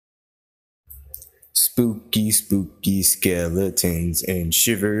Spooky, spooky skeletons and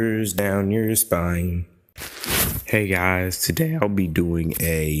shivers down your spine. Hey guys, today I'll be doing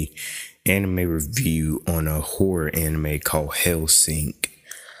a anime review on a horror anime called Hellsink.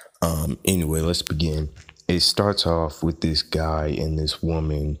 Anyway, let's begin. It starts off with this guy and this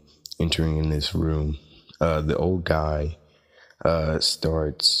woman entering in this room. The old guy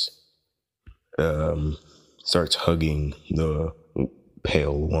starts hugging the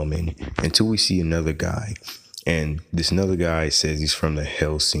pale woman until we see another guy, and this another guy says he's from the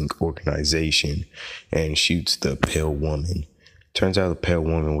hellsink organization and shoots the pale woman. Turns out the pale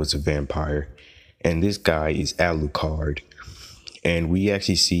woman was a vampire, and this guy is Alucard, and we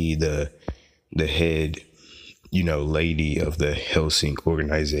actually see the head lady of the hellsink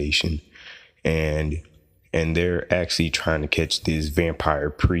organization, and they're actually trying to catch this vampire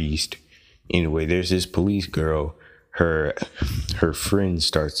priest. Anyway, there's this police girl. Her friend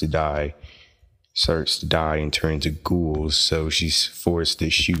starts to die and turn into ghouls, so she's forced to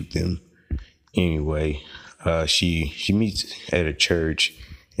shoot them. Anyway, she meets at a church,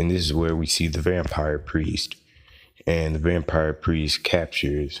 and this is where we see the vampire priest. And the vampire priest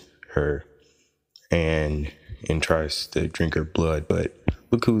captures her and tries to drink her blood. But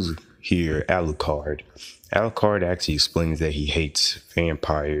look who's here, Alucard. Alucard actually explains that he hates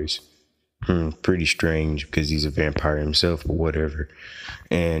vampires. Pretty strange because he's a vampire himself, but whatever.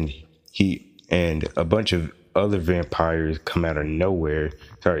 And a bunch of other vampires come out of nowhere,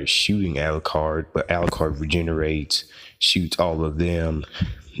 started shooting Alucard, but Alucard regenerates, shoots all of them.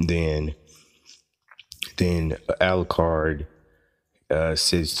 Then Alucard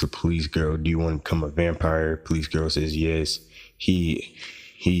says to police girl, "Do you want to become a vampire?" Police girl says yes. He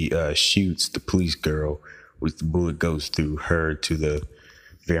shoots the police girl, with the bullet goes through her to the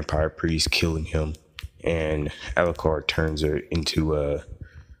vampire priest, killing him, and Alucard turns her into a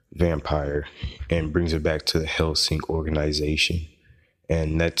vampire and brings her back to the Hellsink organization.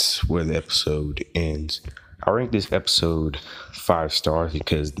 And that's where the episode ends. I rank this episode 5 stars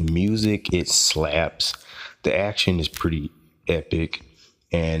because the music, it slaps, the action is pretty epic,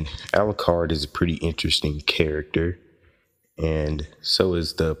 and Alucard is a pretty interesting character, and so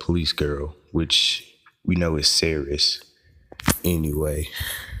is the police girl, which we know is Ceres. Anyway,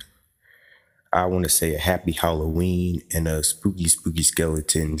 I want to say a happy Halloween and a spooky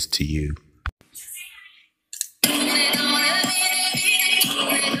skeletons to you.